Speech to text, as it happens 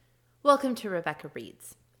Welcome to Rebecca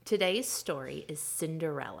Reads. Today's story is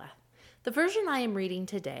Cinderella. The version I am reading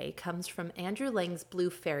today comes from Andrew Lang's Blue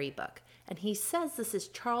Fairy book, and he says this is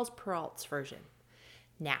Charles Perrault's version.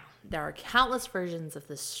 Now, there are countless versions of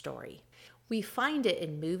this story. We find it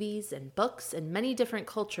in movies and books and many different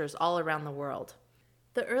cultures all around the world.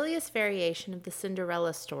 The earliest variation of the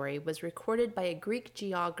Cinderella story was recorded by a Greek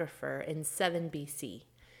geographer in 7 BC.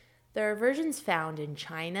 There are versions found in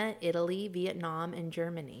China, Italy, Vietnam, and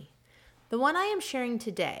Germany. The one I am sharing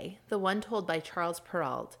today, the one told by Charles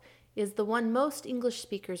Perrault, is the one most English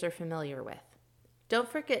speakers are familiar with. Don't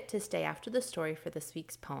forget to stay after the story for this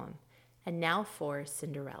week's poem. And now for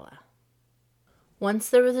Cinderella. Once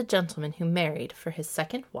there was a gentleman who married for his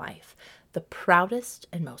second wife the proudest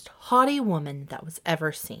and most haughty woman that was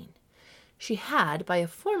ever seen. She had, by a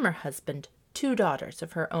former husband, 2 daughters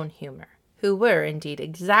of her own humor, who were indeed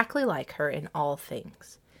exactly like her in all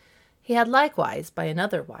things. He had likewise, by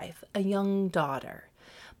another wife, a young daughter,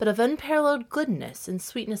 but of unparalleled goodness and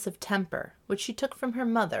sweetness of temper, which she took from her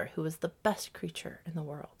mother, who was the best creature in the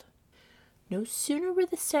world. No sooner were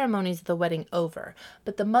the ceremonies of the wedding over,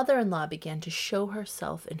 but the mother-in-law began to show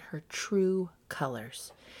herself in her true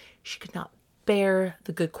colors. She could not bear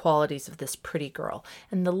the good qualities of this pretty girl,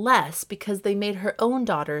 and the less because they made her own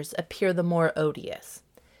daughters appear the more odious.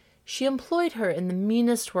 She employed her in the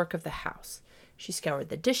meanest work of the house. She scoured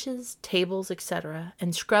the dishes, tables, etc.,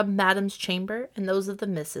 and scrubbed Madame's chamber and those of the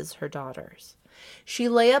misses, her daughters. She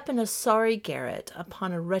lay up in a sorry garret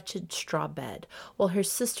upon a wretched straw bed, while her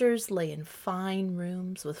sisters lay in fine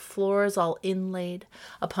rooms, with floors all inlaid,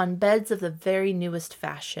 upon beds of the very newest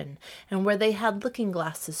fashion, and where they had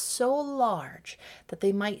looking-glasses so large that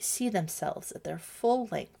they might see themselves at their full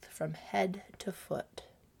length from head to foot.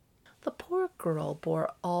 The poor girl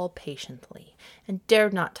bore all patiently, and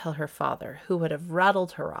dared not tell her father, who would have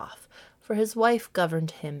rattled her off, for his wife governed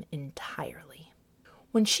him entirely.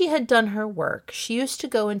 When she had done her work, she used to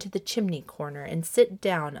go into the chimney corner and sit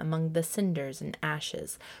down among the cinders and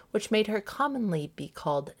ashes, which made her commonly be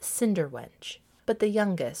called Cinder-wench. But the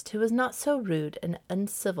youngest, who was not so rude and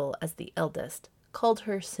uncivil as the eldest, called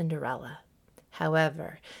her Cinderella.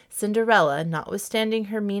 However, Cinderella, notwithstanding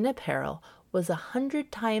her mean apparel, was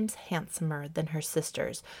 100 times handsomer than her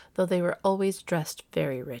sisters, though they were always dressed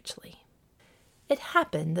very richly. It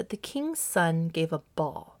happened that the king's son gave a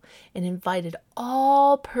ball, and invited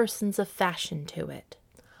all persons of fashion to it.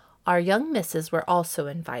 Our young misses were also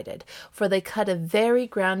invited, for they cut a very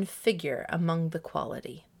grand figure among the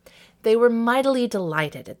quality. They were mightily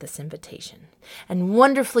delighted at this invitation, and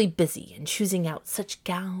wonderfully busy in choosing out such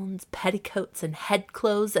gowns, petticoats, and head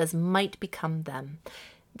clothes as might become them.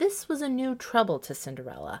 This was a new trouble to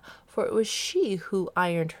Cinderella, for it was she who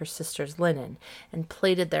ironed her sisters' linen and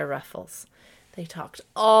plaited their ruffles. They talked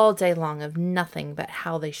all day long of nothing but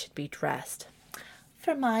how they should be dressed.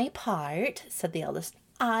 "For my part," said the eldest,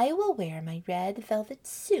 "I will wear my red velvet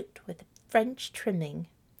suit with French trimming."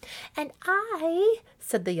 "And I,"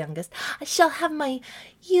 said the youngest, "shall have my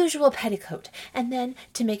usual petticoat, and then,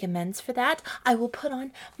 to make amends for that, I will put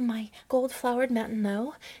on my gold-flowered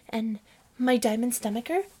manteleau and my diamond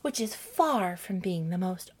stomacher, which is far from being the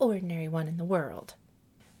most ordinary one in the world."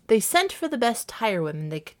 They sent for the best tirewomen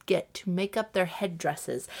they could get to make up their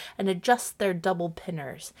head-dresses and adjust their double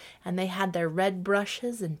pinners, and they had their red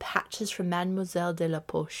brushes and patches from Mademoiselle de la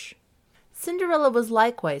Poche. Cinderella was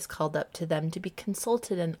likewise called up to them to be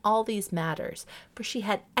consulted in all these matters, for she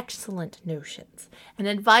had excellent notions, and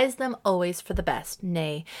advised them always for the best,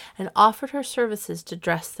 nay, and offered her services to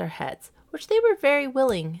dress their heads, which they were very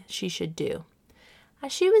willing she should do.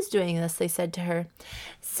 As she was doing this, they said to her,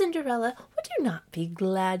 "Cinderella, would you not be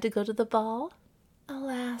glad to go to the ball?"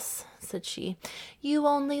 "Alas," said she, "you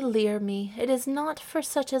only leer me. It is not for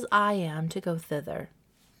such as I am to go thither."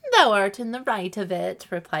 "Thou art in the right of it,"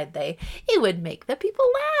 replied they. "It would make the people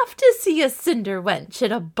laugh to see a cinder-wench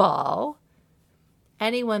at a ball."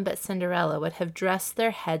 Anyone but Cinderella would have dressed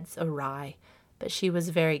their heads awry, but she was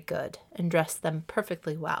very good, and dressed them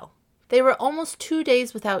perfectly well. They were almost 2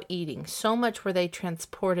 days without eating, so much were they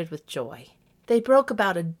transported with joy. They broke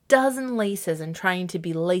about 12 laces in trying to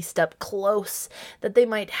be laced up close, that they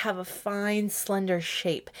might have a fine, slender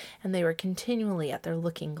shape, and they were continually at their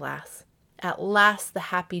looking-glass. At last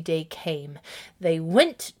the happy day came. They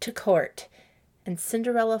went to court, and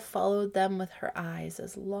Cinderella followed them with her eyes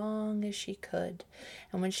as long as she could,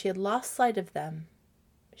 and when she had lost sight of them,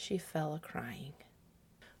 she fell a-crying.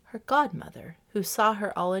 Her godmother, who saw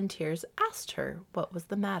her all in tears, asked her what was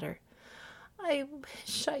the matter. "I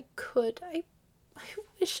wish I could, I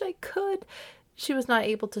wish I could." She was not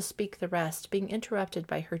able to speak the rest, being interrupted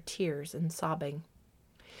by her tears and sobbing.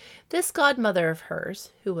 This godmother of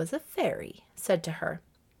hers, who was a fairy, said to her,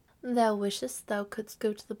 "Thou wishest thou couldst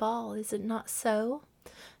go to the ball, is it not so?"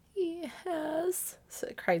 "Yes,"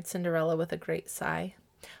 cried Cinderella with a great sigh.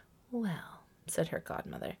 "Well," said her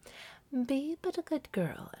godmother, "be but a good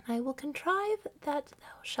girl, and I will contrive that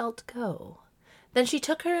thou shalt go." Then she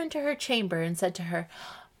took her into her chamber and said to her,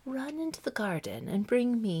 "Run into the garden and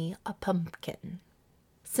bring me a pumpkin."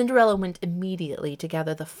 Cinderella went immediately to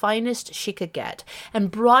gather the finest she could get and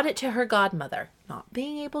brought it to her godmother, not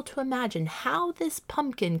being able to imagine how this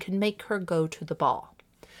pumpkin could make her go to the ball.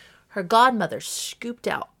 Her godmother scooped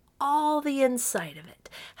out all the inside of it,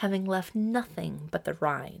 having left nothing but the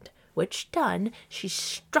rind, which done, she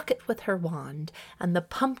struck it with her wand, and the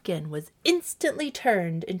pumpkin was instantly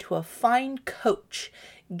turned into a fine coach,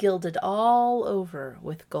 gilded all over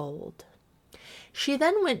with gold. She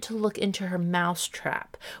then went to look into her mouse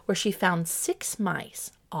trap, where she found 6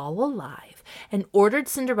 mice, all alive, and ordered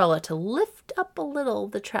Cinderella to lift up a little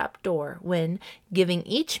the trap door, when, giving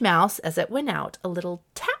each mouse, as it went out, a little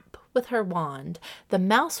tap with her wand, the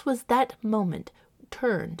mouse was that moment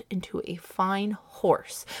turned into a fine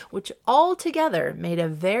horse, which altogether made a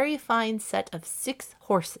very fine set of 6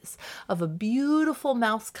 horses, of a beautiful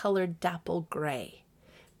mouse-colored dapple gray.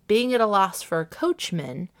 Being at a loss for a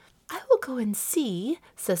coachman, "I will go and see,"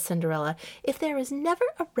 says Cinderella, "if there is never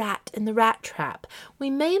a rat in the rat trap. We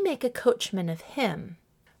may make a coachman of him."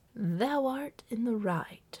 "Thou art in the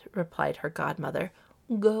right," replied her godmother.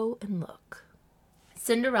 "Go and look."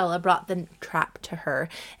 Cinderella brought the trap to her,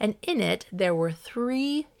 and in it there were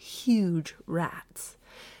 3 huge rats.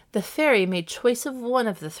 The fairy made choice of one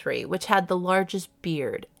of the 3, which had the largest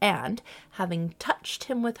beard, and, having touched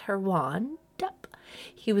him with her wand,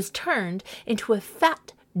 he was turned into a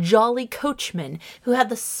fat, jolly coachman who had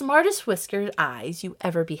the smartest whiskered eyes you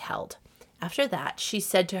ever beheld. After that she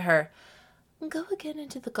said to her, "Go again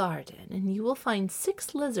into the garden, and you will find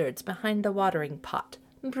 6 lizards behind the watering pot.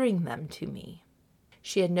 Bring them to me."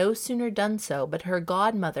 She had no sooner done so, but her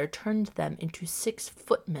godmother turned them into 6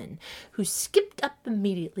 footmen, who skipped up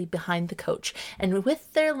immediately behind the coach, and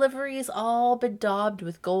with their liveries all bedaubed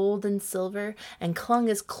with gold and silver, and clung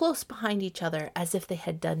as close behind each other as if they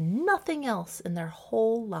had done nothing else in their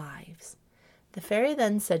whole lives. The fairy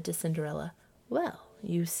then said to Cinderella, "Well,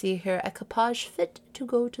 you see her equipage fit to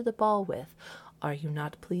go to the ball with. Are you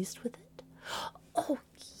not pleased with it?" "Oh,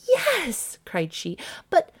 yes," cried she,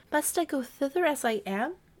 "but must I go thither as I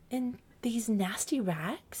am, in these nasty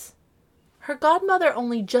rags?" Her godmother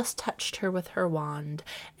only just touched her with her wand,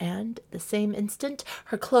 and at the same instant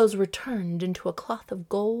her clothes were turned into a cloth of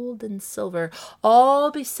gold and silver,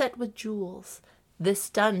 all beset with jewels. This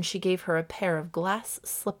done, she gave her a pair of glass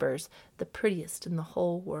slippers, the prettiest in the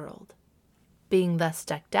whole world. Being thus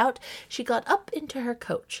decked out, she got up into her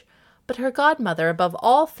coach, but her godmother, above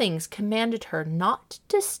all things, commanded her not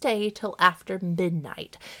to stay till after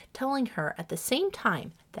midnight, telling her at the same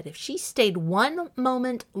time that if she stayed 1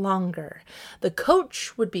 moment longer, the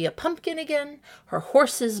coach would be a pumpkin again, her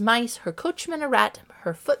horses mice, her coachman a rat,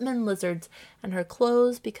 her footmen lizards, and her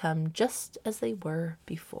clothes become just as they were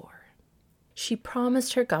before. She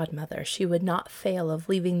promised her godmother she would not fail of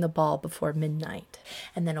leaving the ball before midnight,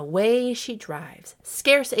 and then away she drives,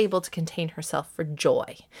 scarce able to contain herself for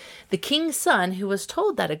joy. The king's son, who was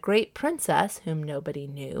told that a great princess, whom nobody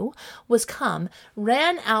knew, was come,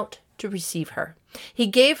 ran out to receive her. He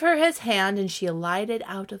gave her his hand, and she alighted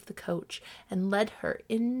out of the coach, and led her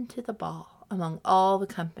into the ball among all the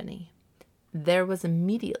company. There was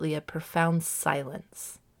immediately a profound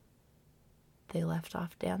silence. They left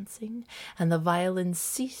off dancing, and the violins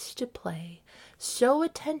ceased to play. So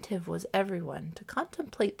attentive was everyone to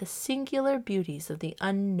contemplate the singular beauties of the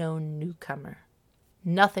unknown newcomer.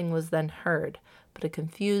 Nothing was then heard but a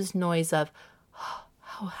confused noise of, "Oh,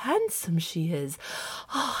 how handsome she is!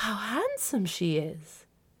 Oh, how handsome she is!"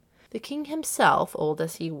 The king himself, old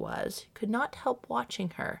as he was, could not help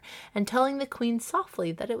watching her, and telling the queen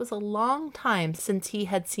softly that it was a long time since he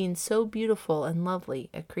had seen so beautiful and lovely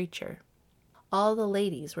a creature. All the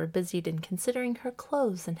ladies were busied in considering her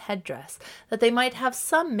clothes and headdress, that they might have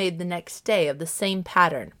some made the next day of the same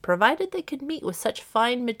pattern, provided they could meet with such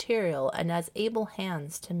fine material and as able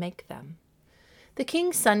hands to make them. The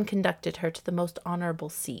king's son conducted her to the most honorable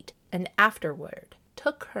seat, and afterward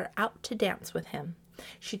took her out to dance with him.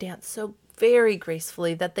 She danced so very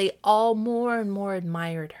gracefully that they all more and more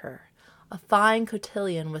admired her. A fine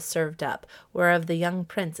cotillion was served up, whereof the young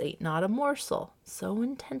prince ate not a morsel, so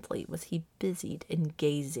intently was he busied in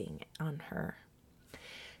gazing on her.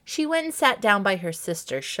 She went and sat down by her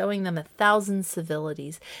sisters, showing them 1,000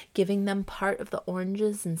 civilities, giving them part of the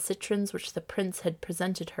oranges and citrons which the prince had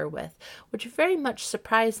presented her with, which very much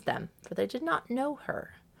surprised them, for they did not know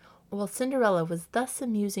her. While Cinderella was thus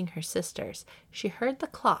amusing her sisters, she heard the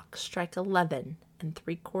clock strike 11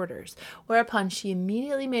 3/4, whereupon she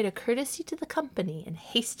immediately made a courtesy to the company and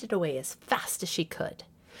hasted away as fast as she could.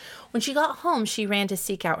 When she got home, she ran to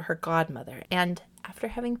seek out her godmother, and, after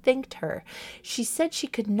having thanked her, she said she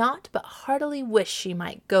could not but heartily wish she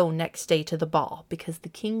might go next day to the ball, because the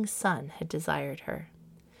king's son had desired her.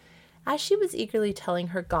 As she was eagerly telling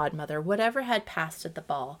her godmother whatever had passed at the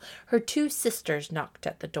ball, her 2 sisters knocked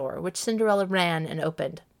at the door, which Cinderella ran and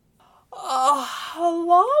opened. "Oh, how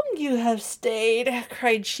long you have stayed!"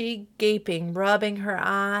 cried she, gaping, rubbing her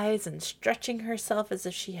eyes, and stretching herself as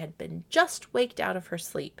if she had been just waked out of her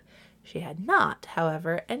sleep. She had not,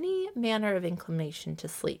 however, any manner of inclination to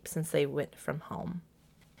sleep since they went from home.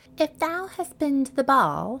 "If thou hast been to the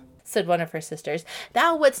ball," said one of her sisters,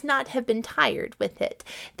 "thou wouldst not have been tired with it.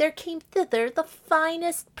 There came thither the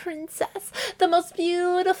finest princess, the most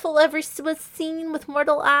beautiful ever was seen with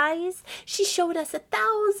mortal eyes. She showed us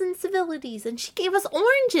 1,000 civilities, and she gave us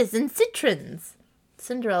oranges and citrons."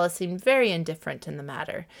 Cinderella seemed very indifferent in the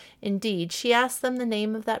matter. Indeed, she asked them the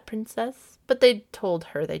name of that princess, but they told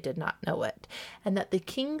her they did not know it, and that the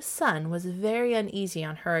king's son was very uneasy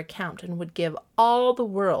on her account and would give all the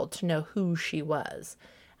world to know who she was.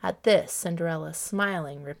 At this, Cinderella,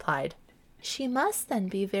 smiling, replied, "She must then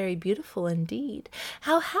be very beautiful indeed.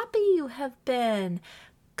 How happy you have been!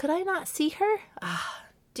 Could I not see her? Ah,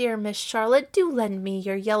 dear Miss Charlotte, do lend me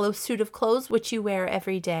your yellow suit of clothes which you wear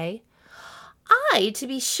every day." "Ay, to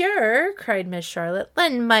be sure," cried Miss Charlotte.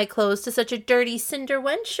 "Lend my clothes to such a dirty cinder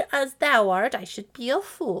wench as thou art, I should be a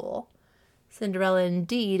fool." Cinderella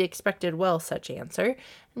indeed expected well such answer,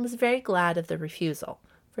 and was very glad of the refusal,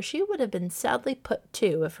 for she would have been sadly put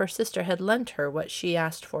to if her sister had lent her what she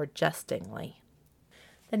asked for jestingly.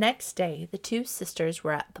 The next day the 2 sisters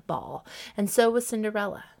were at the ball, and so was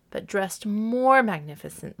Cinderella, but dressed more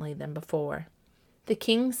magnificently than before. The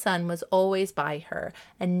king's son was always by her,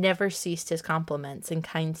 and never ceased his compliments and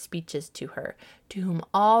kind speeches to her, to whom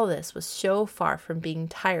all this was so far from being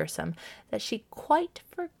tiresome that she quite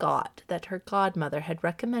forgot that her godmother had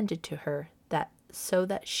recommended to her that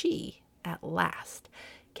she, at last,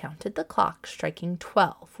 counted the clock striking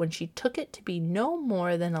 12 when she took it to be no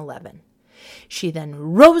more than 11. She then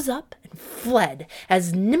rose up and fled,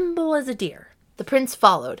 as nimble as a deer. The prince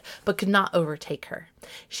followed, but could not overtake her.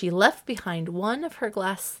 She left behind one of her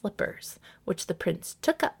glass slippers, which the prince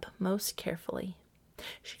took up most carefully.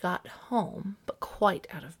 She got home, but quite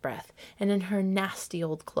out of breath, and in her nasty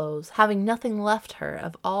old clothes, having nothing left her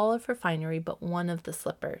of all of her finery but one of the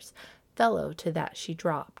slippers, fellow to that she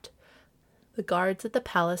dropped. The guards at the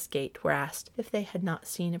palace gate were asked if they had not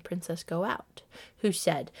seen a princess go out, who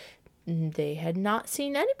said they had not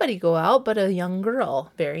seen anybody go out but a young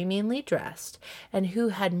girl, very meanly dressed, and who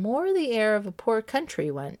had more the air of a poor country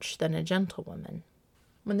wench than a gentlewoman.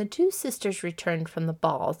 When the 2 sisters returned from the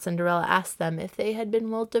ball, Cinderella asked them if they had been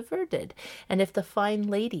well diverted, and if the fine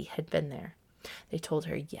lady had been there. They told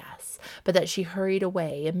her yes, but that she hurried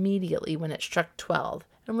away immediately when it struck 12,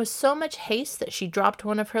 and with so much haste that she dropped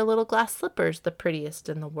one of her little glass slippers, the prettiest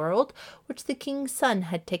in the world, which the king's son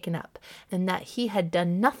had taken up, and that he had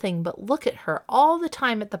done nothing but look at her all the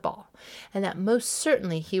time at the ball, and that most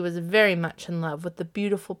certainly he was very much in love with the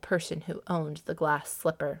beautiful person who owned the glass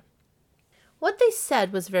slipper. What they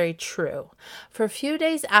said was very true, for a few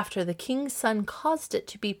days after the king's son caused it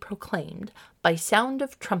to be proclaimed, by sound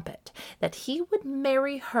of trumpet, that he would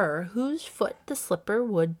marry her whose foot the slipper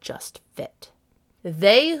would just fit.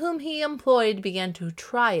 They whom he employed began to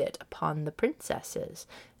try it upon the princesses,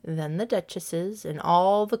 then the duchesses, and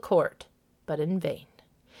all the court, but in vain.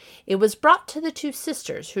 It was brought to the 2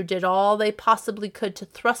 sisters, who did all they possibly could to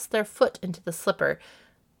thrust their foot into the slipper,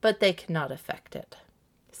 but they could not effect it.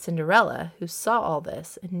 Cinderella, who saw all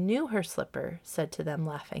this and knew her slipper, said to them,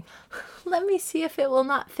 laughing, "Let me see if it will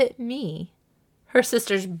not fit me." Her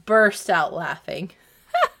sisters burst out laughing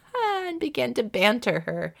and began to banter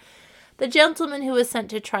her. The gentleman who was sent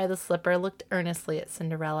to try the slipper looked earnestly at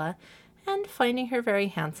Cinderella, and, finding her very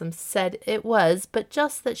handsome, said it was but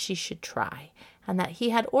just that she should try, and that he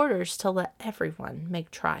had orders to let everyone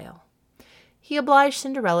make trial. He obliged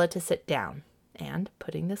Cinderella to sit down, and,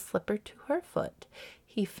 putting the slipper to her foot,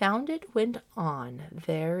 he found it went on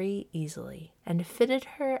very easily, and fitted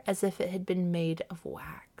her as if it had been made of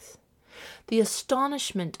wax. The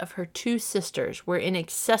astonishment of her 2 sisters were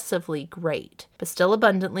excessively great, but still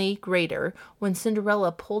abundantly greater when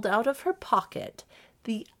Cinderella pulled out of her pocket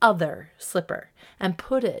the other slipper and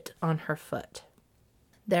put it on her foot.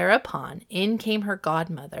 Thereupon in came her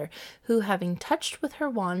godmother, who, having touched with her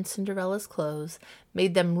wand Cinderella's clothes,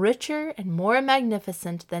 made them richer and more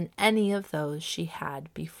magnificent than any of those she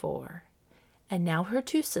had before. And now her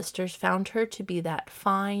two sisters found her to be that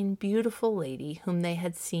fine, beautiful lady whom they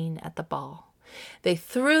had seen at the ball. They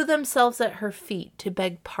threw themselves at her feet to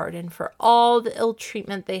beg pardon for all the ill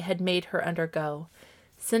treatment they had made her undergo.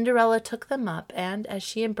 Cinderella took them up, and, as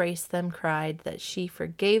she embraced them, cried that she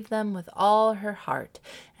forgave them with all her heart,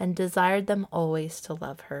 and desired them always to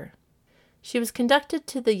love her. She was conducted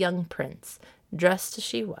to the young prince, dressed as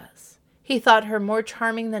she was. He thought her more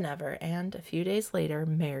charming than ever, and, a few days later,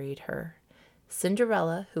 married her.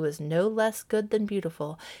 Cinderella, who was no less good than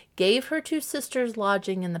beautiful, gave her two sisters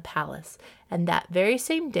lodging in the palace, and that very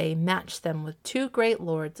same day matched them with two great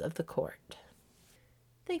lords of the court.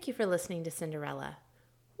 Thank you for listening to Cinderella.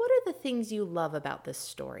 What are the things you love about this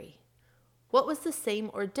story? What was the same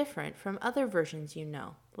or different from other versions you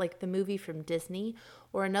know, like the movie from Disney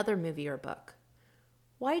or another movie or book?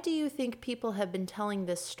 Why do you think people have been telling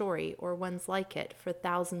this story or ones like it for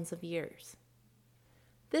thousands of years?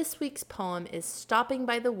 This week's poem is Stopping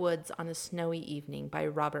by the Woods on a Snowy Evening by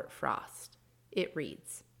Robert Frost. It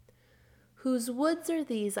reads, "Whose woods are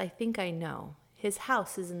these I think I know? His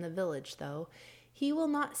house is in the village, though. He will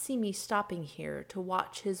not see me stopping here to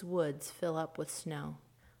watch his woods fill up with snow.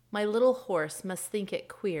 My little horse must think it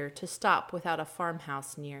queer to stop without a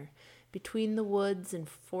farmhouse near, between the woods and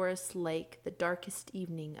forest lake, the darkest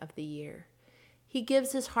evening of the year. He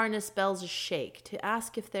gives his harness bells a shake to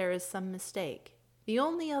ask if there is some mistake. The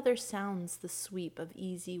only other sound's the sweep of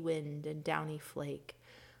easy wind and downy flake.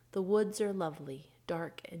 The woods are lovely,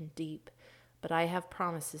 dark and deep, but I have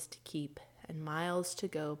promises to keep, and miles to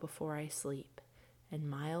go before I sleep, and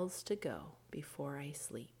miles to go before I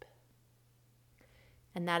sleep."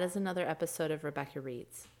 And that is another episode of Rebecca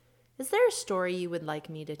Reads. Is there a story you would like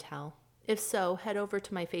me to tell? If so, head over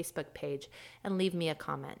to my Facebook page and leave me a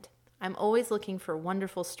comment. I'm always looking for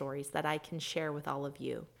wonderful stories that I can share with all of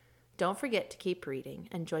you. Don't forget to keep reading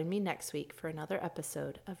and join me next week for another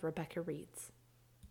episode of Rebecca Reads.